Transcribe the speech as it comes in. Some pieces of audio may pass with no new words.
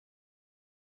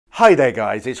Hi there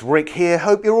guys, it's Rick here.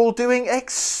 Hope you're all doing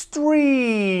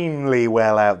extremely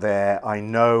well out there. I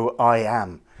know I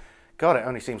am. God, it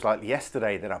only seems like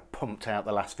yesterday that I pumped out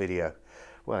the last video.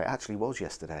 Well, it actually was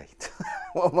yesterday.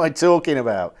 What am I talking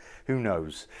about? Who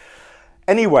knows?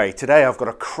 Anyway, today I've got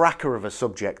a cracker of a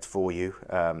subject for you.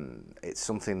 It's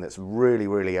something that's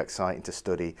really exciting to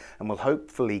study and will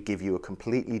hopefully give you a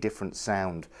completely different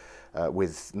sound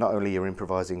with not only your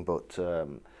improvising but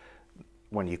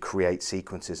when you create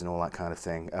sequences and all that kind of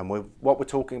thing. And what we're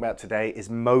talking about today is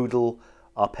modal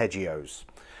arpeggios.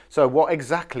 So what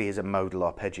exactly is a modal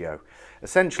arpeggio?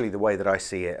 Essentially, the way that I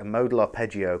see it, a modal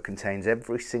arpeggio contains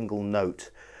every single note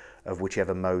of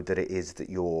whichever mode that it is that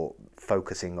you're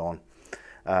focusing on.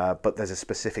 But there's a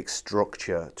specific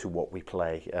structure to what we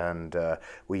play, and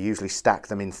we usually stack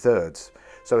them in thirds.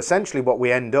 So essentially what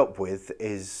we end up with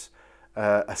is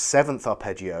a seventh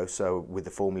arpeggio, so with the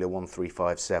formula 1, 3,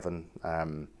 5, 7,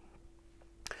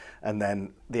 and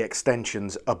then the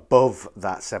extensions above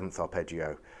that seventh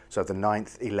arpeggio, so the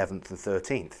 9th, 11th and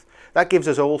 13th. That gives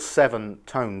us all 7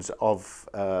 tones of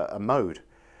a mode.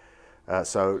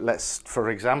 So for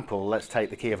example, let's take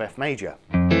the key of F major.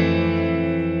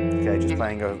 Okay, just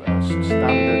playing a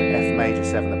standard F major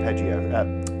 7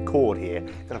 arpeggio chord here.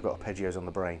 Then I've got arpeggios on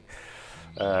the brain.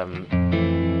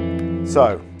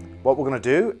 So what we're going to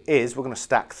do is we're going to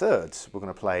stack thirds. We're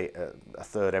going to play a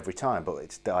third every time, but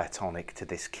it's diatonic to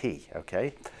this key,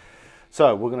 okay?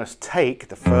 So we're going to take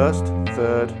the 1st,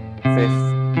 3rd,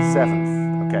 5th,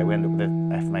 7th. Okay, we end up with the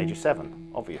F major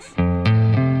 7, obvious.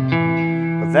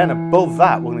 But then above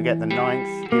that, we're going to get the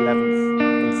 9th, 11th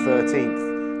and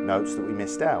 13th notes that we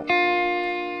missed out.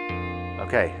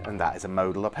 Okay, and that is a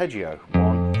modal arpeggio.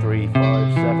 1, 3,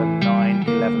 5, 7, 9,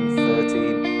 11,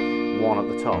 13, 1 at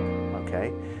the top,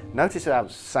 okay? Notice how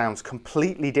it sounds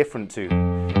completely different to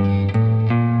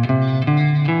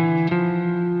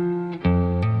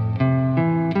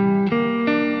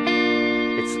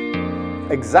it's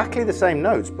exactly the same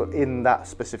notes, but in that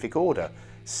specific order,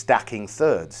 stacking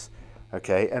thirds.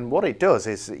 Okay, and what it does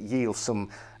is it yields some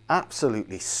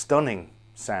absolutely stunning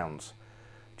sounds,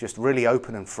 just really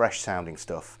open and fresh sounding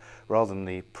stuff, rather than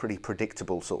the pretty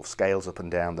predictable sort of scales up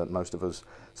and down that most of us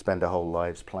spend our whole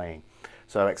lives playing.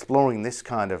 So exploring this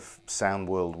kind of sound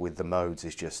world with the modes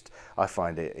is just, I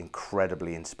find it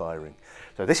incredibly inspiring.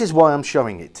 So this is why I'm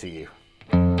showing it to you.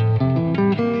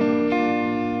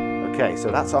 Okay,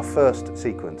 so that's our first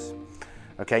sequence.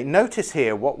 Okay, notice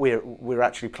here what we're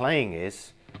actually playing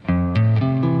is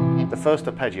the first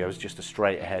arpeggio is just a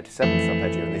straight ahead 7th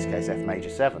arpeggio, in this case F major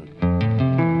 7.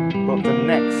 But the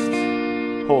next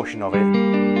portion of it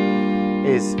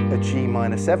is a G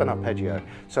minor 7 arpeggio.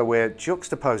 So we're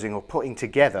juxtaposing or putting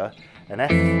together an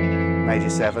F major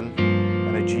 7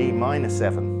 and a G minor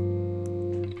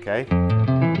 7. Okay?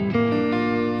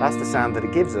 That's the sound that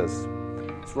it gives us.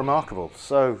 It's remarkable.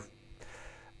 So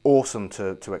awesome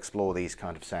to explore these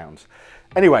kind of sounds.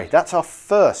 Anyway, that's our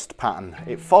first pattern.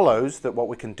 It follows that what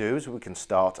we can do is we can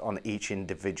start on each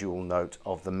individual note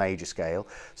of the major scale,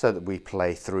 so that we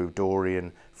play through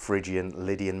Dorian, Phrygian,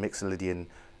 Lydian, Mixolydian,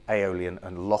 Aeolian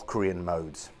and Locrian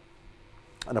modes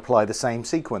and apply the same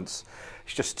sequence.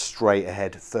 It's just straight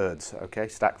ahead thirds, okay,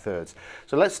 stack thirds.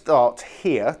 So let's start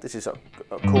here. This is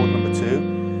chord number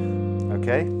 2,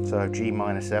 okay, so G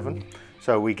minor 7.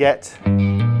 So we get, so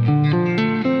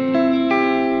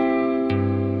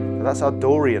that's our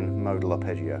Dorian modal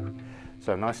arpeggio.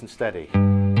 So nice and steady.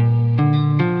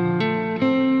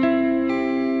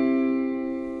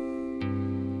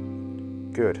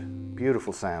 Good.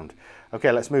 Beautiful sound.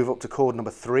 Okay, let's move up to chord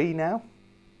number 3 now.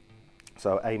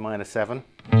 So A minor 7.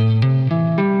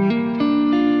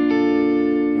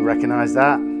 You recognise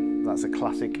that? That's a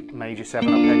classic major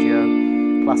 7 arpeggio.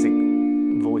 Classic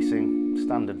voicing,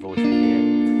 standard voicing here.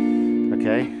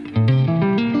 Okay.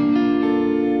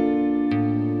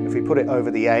 If we put it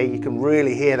over the A, you can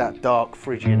really hear that dark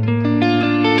Phrygian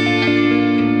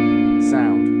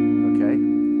sound. Okay.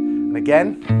 And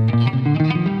again,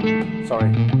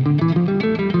 sorry.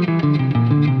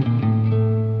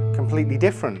 Completely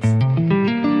different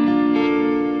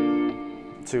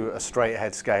to a straight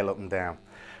ahead scale up and down.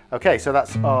 Okay, so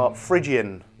that's our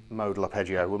Phrygian modal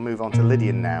arpeggio. We'll move on to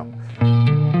Lydian now.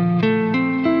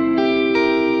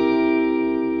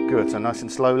 Good, so nice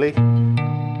and slowly.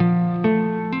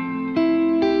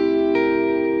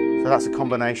 So that's a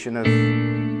combination of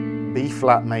B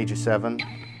flat major 7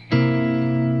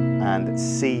 and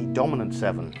C dominant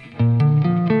 7.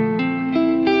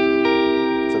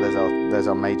 There's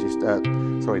our major,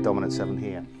 dominant 7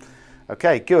 here.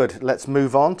 Okay, good. Let's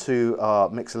move on to our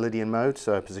Mixolydian mode,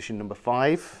 so position number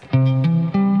 5.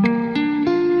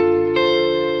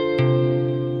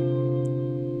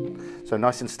 So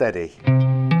nice and steady.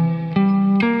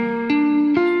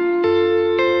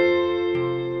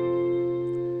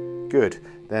 Good.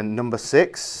 Then number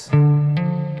 6.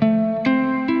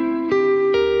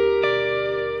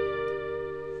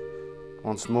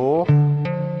 Once more. Whoops.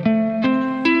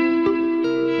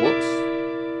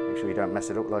 Make sure you don't mess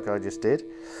it up like I just did.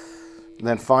 And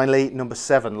then finally, number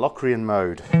 7, Locrian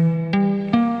mode.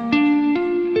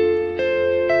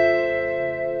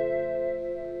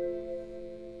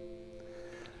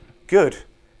 Good.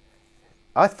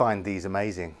 I find these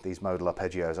amazing, these modal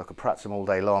arpeggios. I could practice them all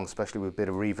day long, especially with a bit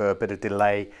of reverb, bit of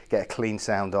delay, get a clean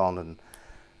sound on, and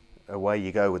away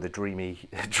you go with the dreamy,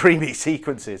 dreamy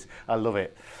sequences. I love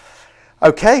it.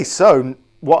 Okay, so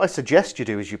what I suggest you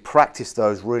do is you practice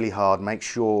those really hard. Make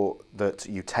sure that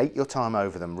you take your time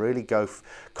over them. Really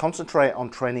concentrate on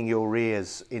training your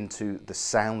ears into the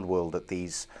sound world that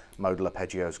these modal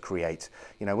arpeggios create.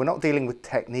 You know, we're not dealing with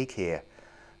technique here.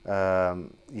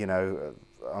 You know,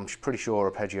 I'm pretty sure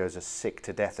arpeggios are sick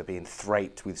to death of being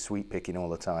thraped with sweep picking all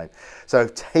the time. So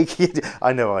take it,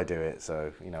 I know I do it,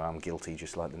 so, you know, I'm guilty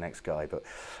just like the next guy, but,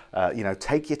 you know,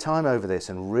 take your time over this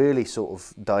and really sort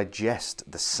of digest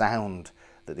the sound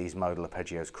that these modal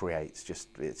arpeggios create.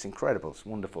 It's incredible, it's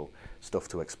wonderful stuff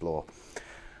to explore.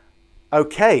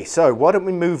 Okay, so why don't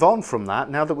we move on from that?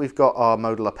 Now that we've got our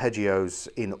modal arpeggios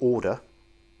in order,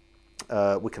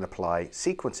 we can apply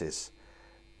sequences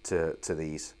to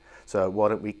these. So why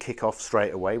don't we kick off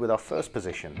straight away with our first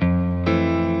position.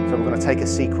 So we're going to take a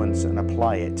sequence and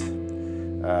apply it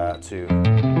to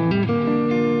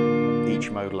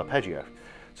each modal arpeggio.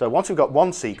 So once we've got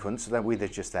one sequence, then we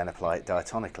just then apply it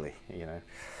diatonically, you know.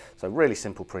 So really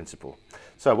simple principle.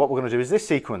 So what we're going to do is this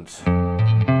sequence.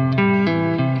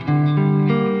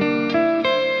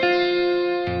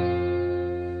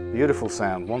 Beautiful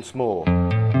sound, once more.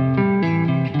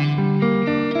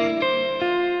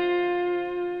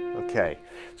 Okay,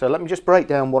 so let me just break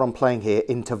down what I'm playing here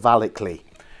intervallically.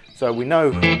 So we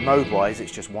know mode-wise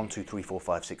it's just 1, 2, 3, 4,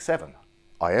 5, 6, 7.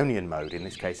 Ionian mode, in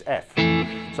this case F. So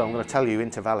I'm going to tell you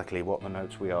intervallically what the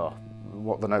notes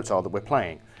are that we're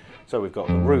playing. So we've got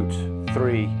the root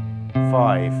 3,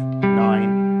 5,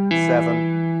 9,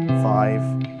 7,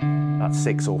 5. That's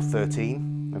 6 or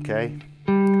 13. Okay,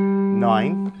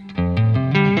 9,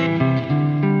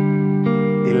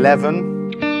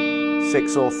 11,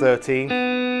 6 or 13.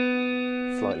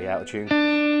 Slightly out of tune.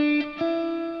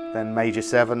 Then major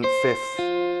 7,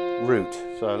 5th root.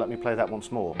 So let me play that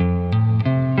once more.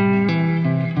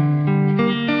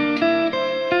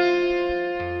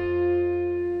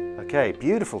 Okay,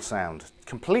 beautiful sound.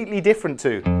 Completely different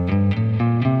to.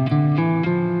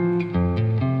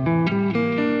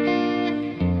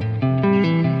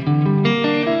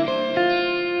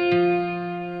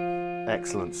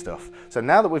 Excellent stuff. So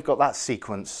now that we've got that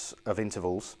sequence of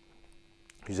intervals,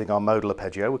 using our modal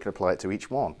arpeggio, we can apply it to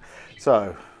each one.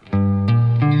 So,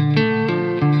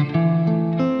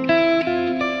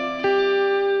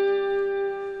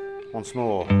 once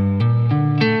more.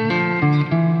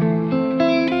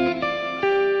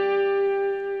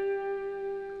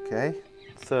 Okay,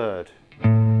 third.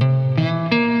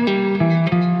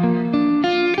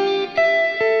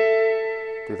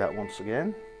 Do that once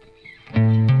again.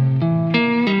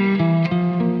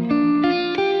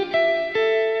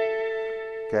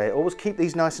 Okay, always keep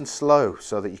these nice and slow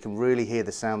so that you can really hear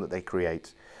the sound that they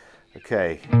create.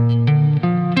 Okay.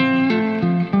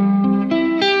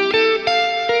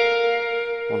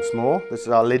 Once more, this is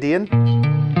our Lydian.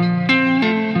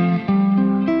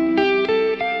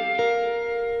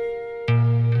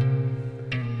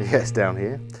 Yes, down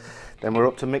here. Then we're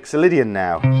up to Mixolydian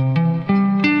now.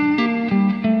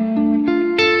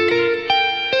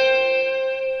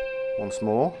 Once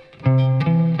more.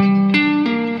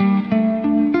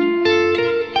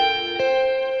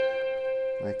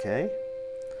 Okay,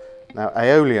 now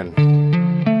Aeolian.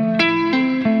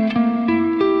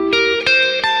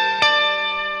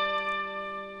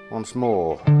 Once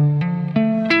more.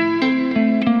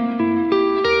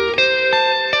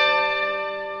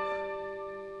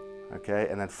 Okay,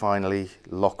 and then finally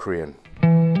Locrian.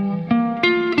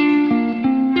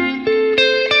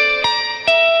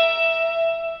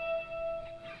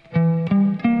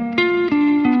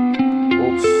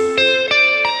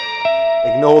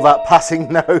 Ignore that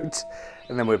passing note,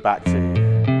 and then we're back to.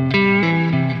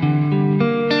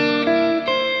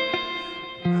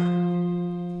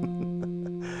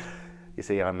 You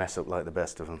see, I mess up like the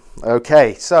best of them.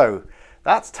 Okay, so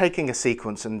that's taking a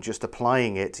sequence and just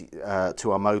applying it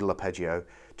to our modal arpeggio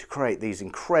to create these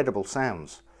incredible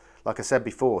sounds. Like I said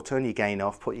before, turn your gain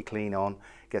off, put your clean on,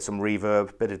 get some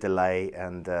reverb, bit of delay,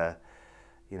 and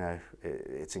You know,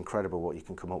 it's incredible what you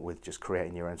can come up with just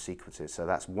creating your own sequences. So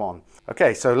that's one.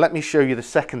 Okay, so let me show you the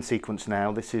second sequence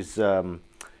now. This is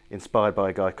inspired by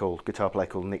a guitar player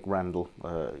called Nick Randall.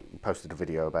 He posted a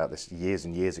video about this years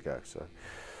and years ago, so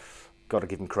got to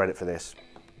give him credit for this.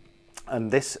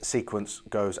 And this sequence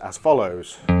goes as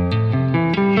follows.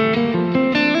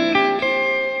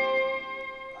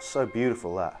 That's so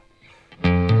beautiful, that.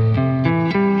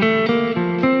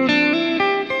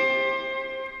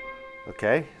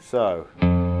 Okay, so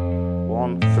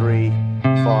 1, 3,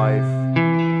 5,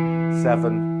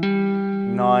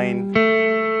 7, 9,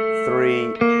 3,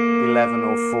 11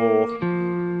 or 4,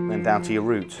 then down to your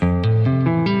root.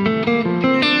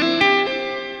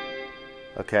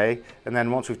 Okay, and then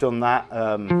once we've done that,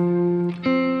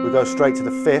 we go straight to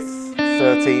the 5th,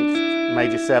 13th,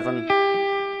 major 7,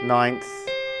 9th,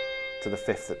 to the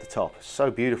 5th at the top.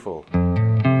 So beautiful.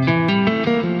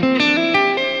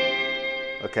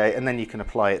 Okay, and then you can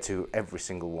apply it to every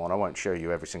single one. I won't show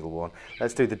you every single one.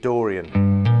 Let's do the Dorian.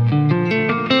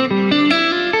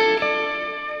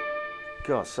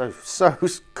 God, so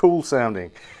cool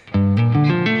sounding.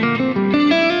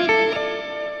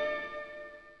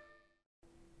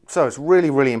 So it's really,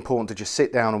 really important to just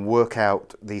sit down and work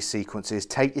out these sequences.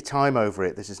 Take your time over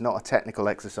it. This is not a technical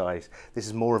exercise. This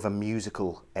is more of a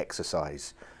musical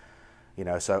exercise. You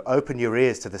know, so open your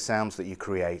ears to the sounds that you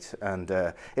create, and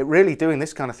it really, doing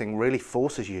this kind of thing really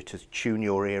forces you to tune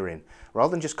your ear in,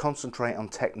 rather than just concentrating on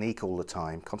technique all the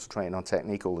time.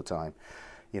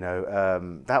 You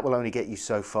know, that will only get you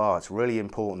so far. It's really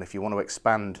important if you want to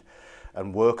expand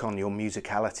and work on your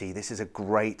musicality. This is a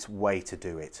great way to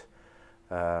do it.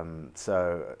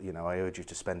 So, you know, I urge you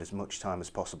to spend as much time as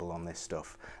possible on this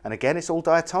stuff. And again, it's all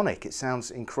diatonic. It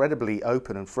sounds incredibly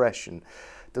open and fresh, and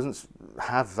doesn't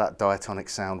have that diatonic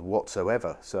sound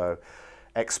whatsoever. So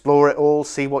explore it all,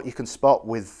 see what you can spot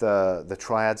with the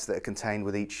triads that are contained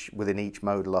within each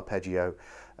modal arpeggio,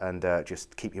 and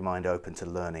just keep your mind open to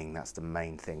learning. That's the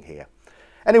main thing here.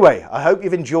 Anyway, I hope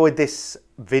you've enjoyed this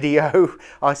video.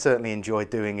 I certainly enjoyed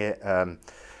doing it.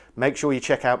 Make sure you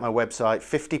check out my website.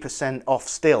 50% off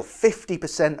still,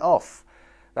 50% off.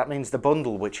 That means the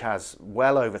bundle, which has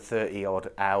well over 30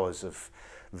 odd hours of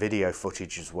video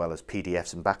footage as well as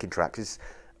PDFs and backing tracks, is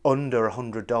under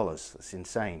 $100. That's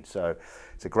insane. So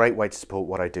it's a great way to support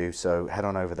what I do. So head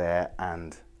on over there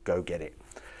and go get it.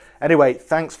 Anyway,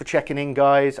 thanks for checking in,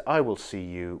 guys. I will see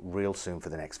you real soon for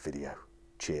the next video.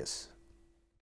 Cheers.